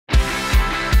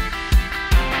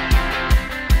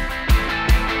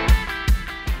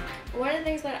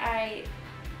things that I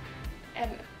am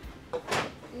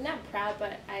not proud,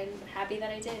 but I'm happy that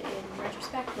I did in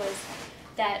retrospect was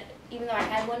that even though I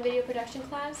had one video production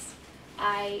class,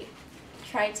 I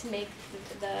tried to make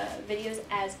the videos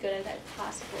as good as I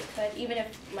possibly could. Even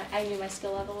if I knew my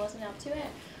skill level wasn't up to it,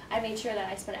 I made sure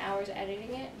that I spent hours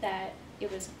editing it, that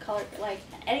it was color, like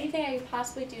anything I could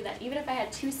possibly do, that even if I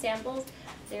had 2 samples,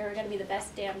 they were going to be the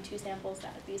best damn 2 samples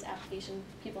that these application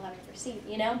people have ever seen,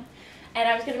 you know? And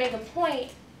I was going to make a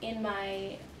point in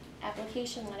my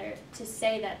application letter to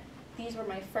say that these were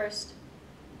my first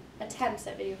attempts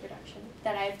at video production,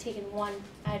 that I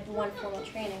had one formal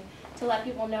training, to let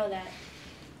people know that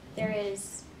I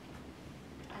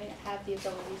have the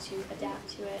ability to adapt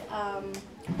to it.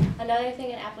 Another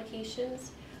thing in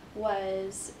applications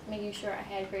was making sure I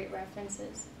had great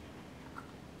references.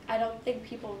 I don't think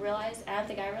people realize, I don't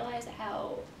think I realized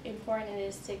how important it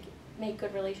is to make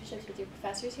good relationships with your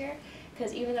professors here,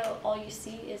 because even though all you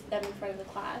see is them in front of the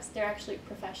class, they're actually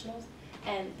professionals,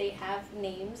 and they have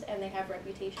names and they have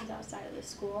reputations outside of the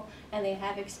school, and they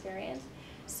have experience.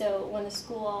 So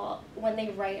when they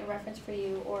write a reference for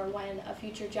you, or when a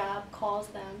future job calls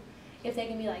them, if they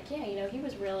can be like, yeah, you know, he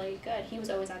was really good, he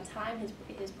was always on time,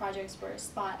 his projects were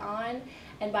spot on,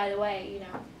 and by the way, you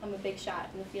know, I'm a big shot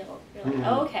in the field, you're like,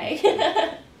 oh,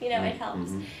 okay. You know, it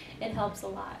helps. It helps a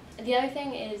lot. The other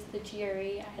thing is the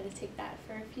GRE. I had to take that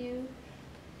for a few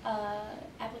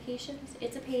applications.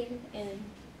 It's a pain in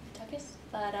Tuckus,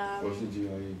 but what's the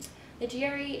GRE? The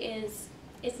GRE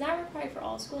it's not required for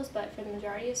all schools, but for the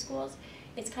majority of schools,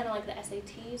 it's kind of like the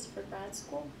SATs for grad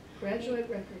school. Graduate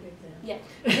Record Exam. Yeah,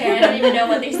 I don't even know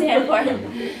what they stand for.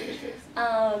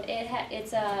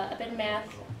 It's a bit of math,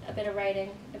 a bit of writing,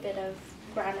 a bit of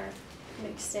grammar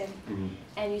mixed in,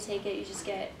 and you take it. You just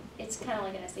get. It's kind of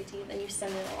like an SAT. Then you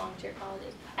send it along to your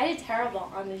colleges. I did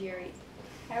terrible on the GRE.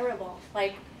 Terrible.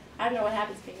 Like, I don't know what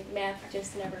happened to me. Math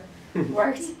just never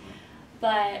worked.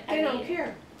 But They don't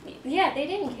care. Yeah, they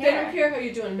didn't care. They don't care how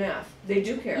you do in math. They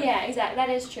do care. Yeah, exactly. That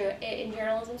is true. In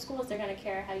journalism schools, they're going to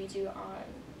care how you do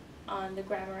on the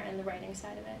grammar and the writing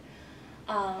side of it.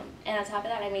 And on top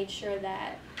of that, I made sure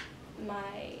that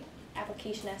my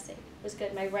application essay was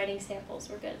good. My writing samples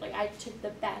were good. Like, I took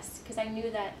the best, because I knew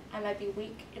that I might be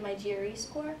weak in my GRE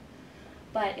score.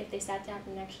 But if they sat down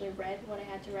and actually read what I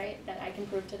had to write, that I can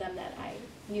prove to them that I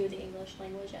knew the English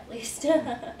language at least.